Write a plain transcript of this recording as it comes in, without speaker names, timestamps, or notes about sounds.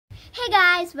Hey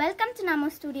guys, welcome to NaMo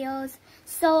Studios.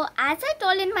 So as I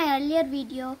told in my earlier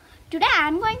video, today I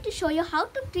am going to show you how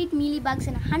to treat mealybugs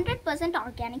in a 100%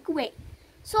 organic way.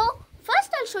 So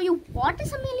first I'll show you what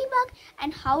is a mealybug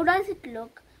and how does it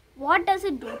look, what does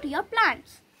it do to your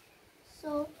plants.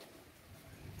 So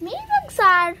mealybugs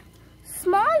are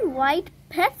small white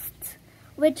pests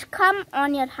which come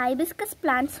on your hibiscus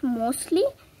plants mostly,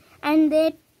 and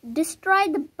they destroy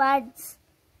the buds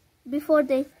before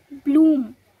they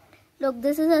bloom. Look,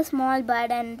 this is a small bud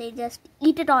and they just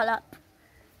eat it all up.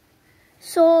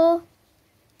 So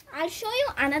I'll show you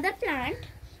another plant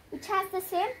which has the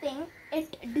same thing.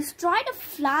 It destroyed a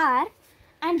flower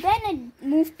and then it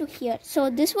moved to here. So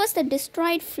this was the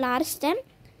destroyed flower stem.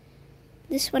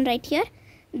 This one right here.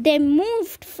 They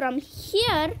moved from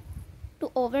here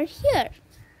to over here.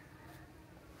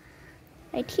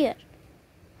 Right here.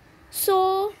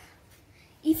 So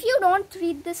if you don't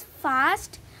treat this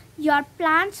fast, your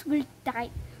plants will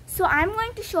die. So I'm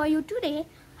going to show you today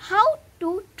how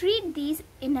to treat these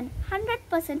in a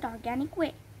 100% organic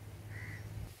way.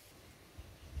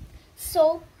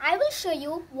 So I will show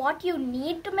you what you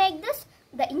need to make this,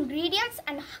 the ingredients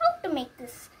and how to make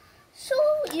this. So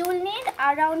you will need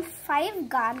around 5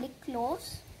 garlic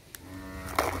cloves.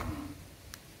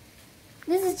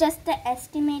 This is just the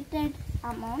estimated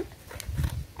amount.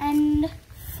 And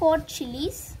 4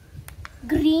 chilies.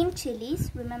 Green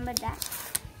chilies, remember that.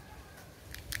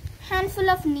 Handful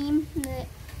of neem,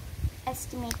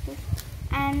 estimated.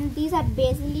 And these are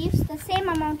basil leaves, the same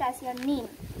amount as your neem.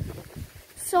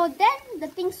 So then the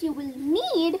things you will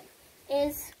need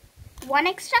is 1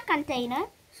 extra container.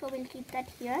 So we'll keep that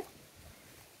here.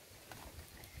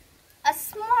 A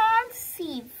small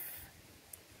sieve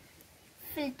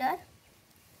filter.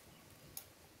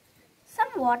 Some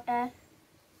water.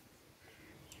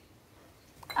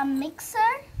 A mixer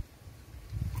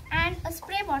and a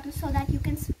spray bottle so that you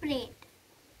can spray it.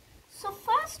 So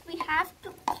first we have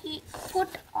to put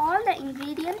all the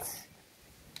ingredients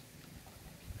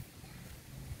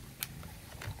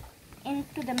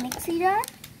into the mixer jar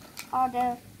or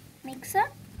the mixer.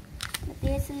 The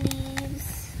basil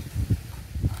leaves.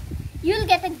 You'll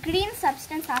get a green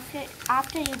substance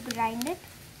after you grind it.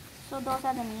 So those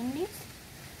are the neem leaves.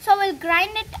 So we'll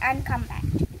grind it and come back.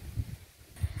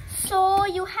 So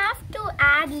you have to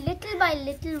add little by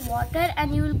little water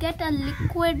and you will get a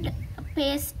liquid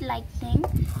paste like thing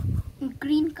in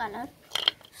green color.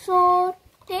 So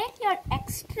take your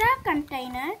extra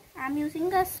container, I'm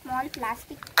using a small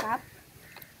plastic cup,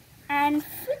 and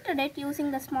filter it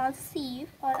using the small sieve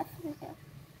or a filter.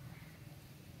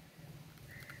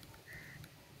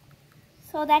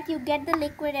 So that you get the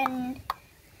liquid and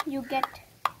you get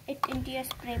it into your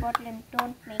spray bottle and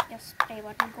don't make your spray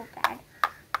bottle go bad.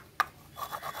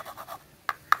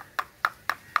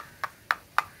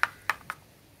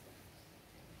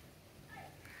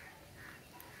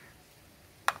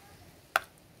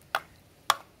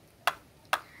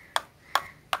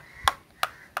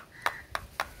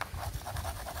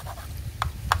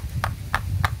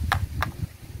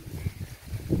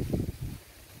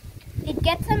 It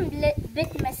gets a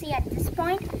bit messy at this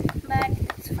point, but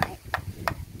it's fine.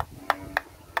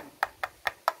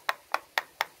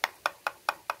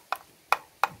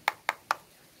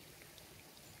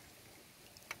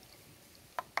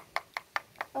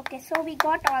 Okay, so we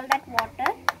got all that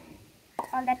water,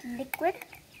 all that liquid.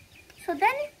 So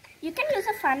then you can use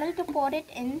a funnel to pour it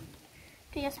in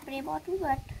to your spray bottle,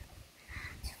 but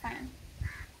it's fine.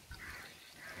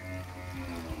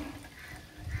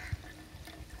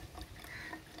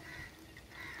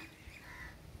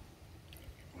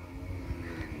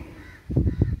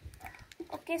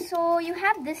 Okay, so you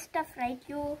have this stuff, right?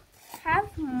 You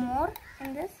have more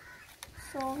in this.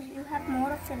 So you have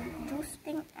more of the juice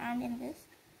thing and in this.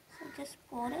 So just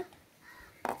pour it.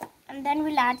 And then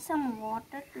we'll add some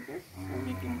water to this so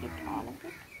we can get all of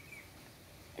it.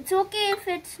 It's okay if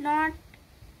it's not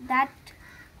that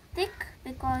thick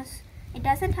because it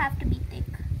doesn't have to be thick.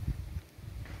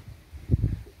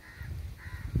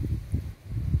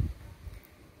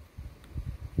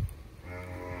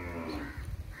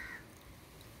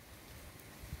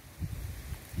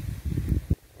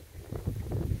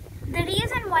 The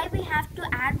reason why we have to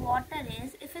add water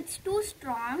is if it's too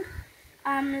strong,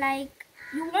 like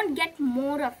you won't get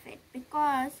more of it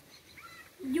because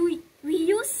we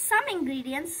use some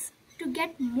ingredients to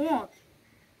get more.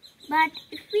 But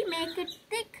if we make it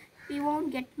thick, we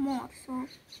won't get more. So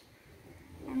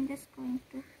I'm just going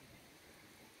to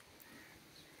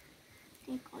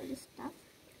take all this stuff.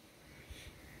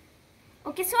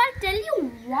 Okay, so I'll tell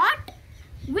you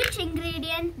which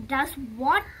ingredient does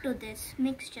what to this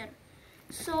mixture.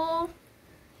 So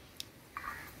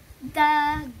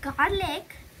the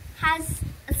garlic has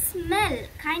a smell,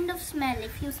 kind of smell.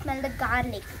 If you smell the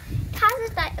garlic, it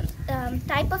has a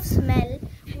type of smell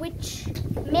which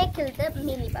may kill the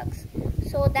mealybugs.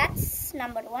 So that's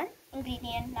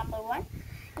ingredient number one.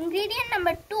 Ingredient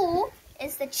number two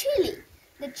is the chili.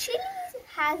 The chili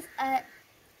has a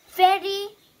very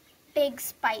big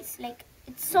spice, like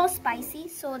it's so spicy,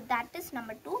 so that is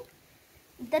number two.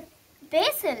 The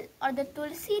basil or the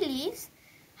tulsi leaves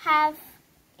have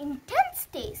intense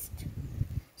taste,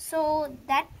 so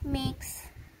that makes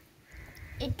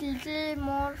it little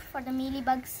more for the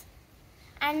mealybugs.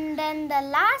 And then the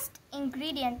last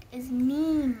ingredient is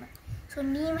neem. So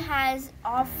neem has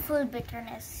awful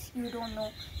bitterness. You don't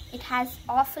know, it has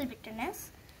awful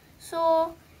bitterness.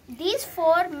 So these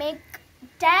four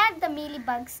tag the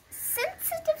mealybugs'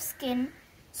 sensitive skin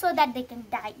so that they can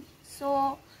die.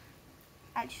 So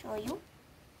I'll show you.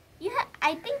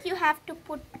 I think you have to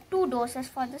put 2 doses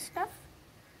for this stuff.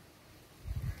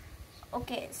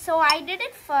 Okay, so I did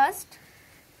it first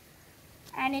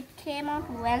and it came out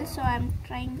well, so I'm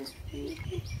trying this really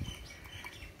quick.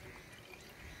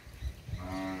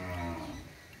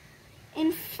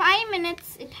 In 5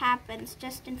 minutes it happens,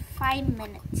 just in 5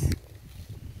 minutes.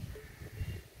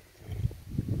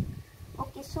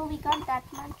 Okay, so we got that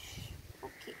much.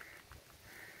 Okay,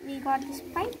 we got this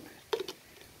pipe.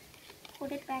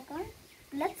 Put it back on.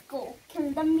 Let's go kill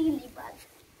the mealybug.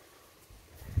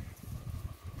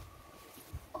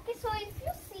 Okay, so if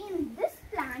you see in this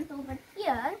plant over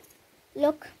here,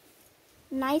 look,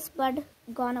 nice bud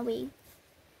gone away.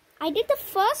 I did the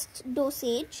first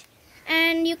dosage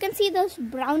and you can see those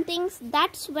brown things.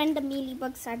 That's when the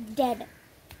mealybugs are dead.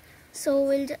 So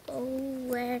we'll just, oh,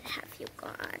 where have you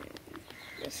gone?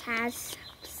 This has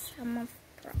some of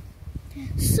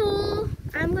problem. So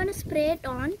I'm gonna spray it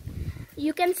on.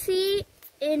 You can see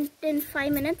in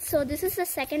 5 minutes. So this is the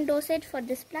second dosage for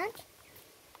this plant.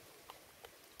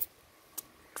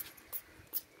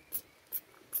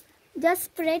 Just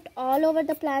spray it all over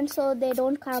the plant so they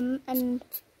don't come and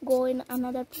go in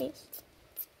another place.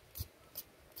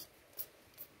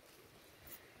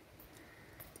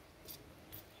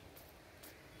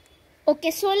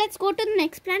 Okay, so let's go to the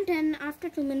next plant and after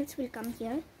 2 minutes we'll come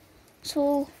here.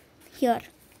 So here.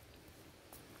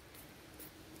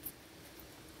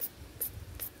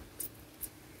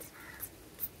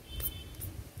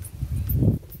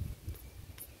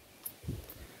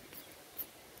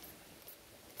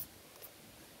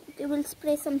 Okay, we'll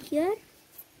spray some here.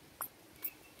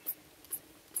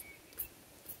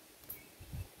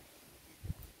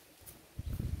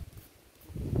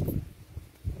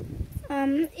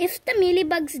 If the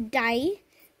mealybugs die,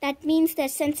 that means their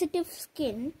sensitive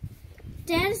skin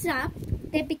tears up,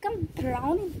 they become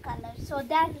brown in color. So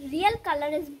their real color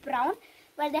is brown,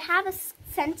 where they have a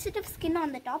sensitive skin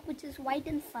on the top, which is white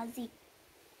and fuzzy.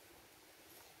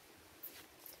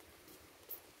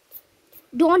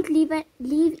 Don't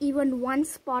leave even one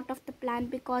spot of the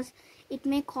plant because it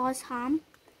may cause harm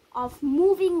of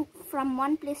moving from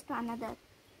one place to another.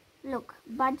 Look,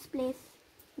 buds place,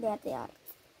 there they are.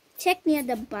 Check near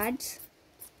the buds.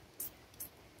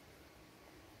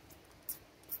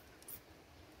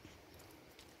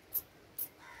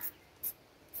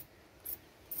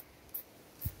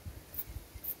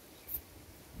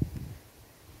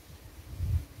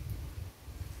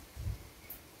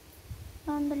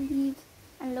 On the leaves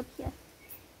and look here.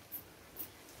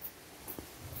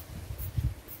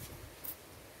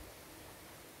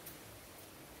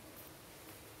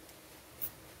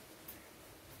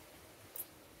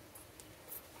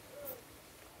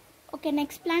 Okay,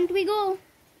 next plant we go.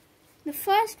 The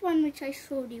first one which I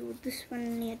showed you, this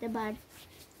one near the bud.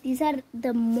 These are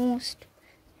the most,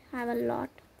 have a lot.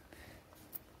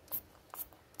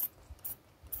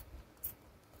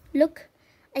 Look,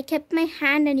 I kept my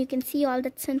hand and you can see all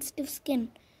that sensitive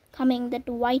skin coming, that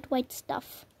white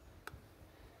stuff.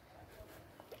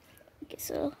 Okay,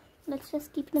 so let's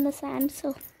just keep it in the sand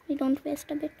so we don't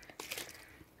waste a bit.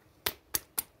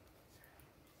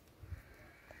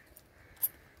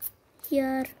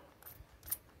 Here.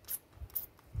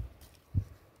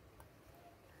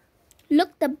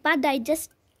 Look, the bud, I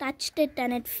just touched it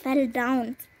and it fell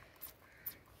down.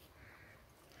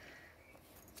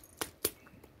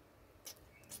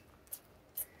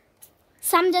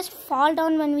 Some just fall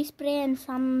down when we spray and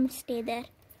some stay there.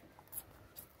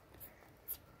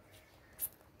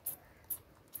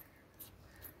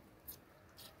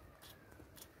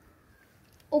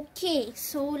 Okay,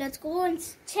 so let's go and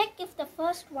check if the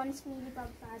first one's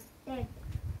mealybugs are dead.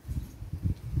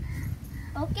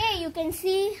 Okay, you can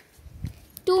see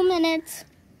 2 minutes,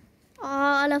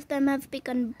 all of them have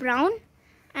become brown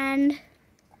and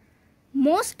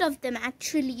most of them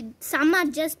actually, some are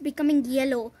just becoming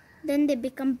yellow, then they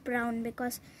become brown,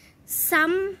 because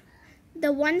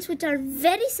the ones which are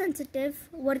very sensitive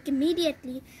work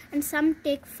immediately and some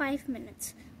take 5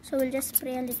 minutes. So we'll just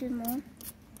spray a little more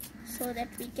so that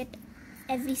we get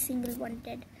every single one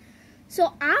dead.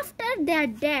 So after they are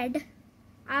dead,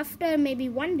 after maybe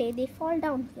 1 day, they fall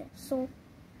down here. So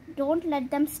don't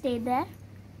let them stay there.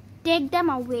 Take them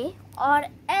away, or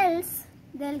else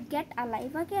they'll get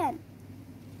alive again.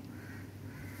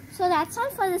 So that's all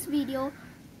for this video.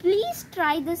 Please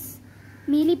try this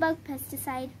Mealybug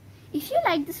pesticide. If you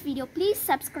like this video, please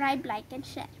subscribe, like and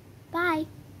share. Bye.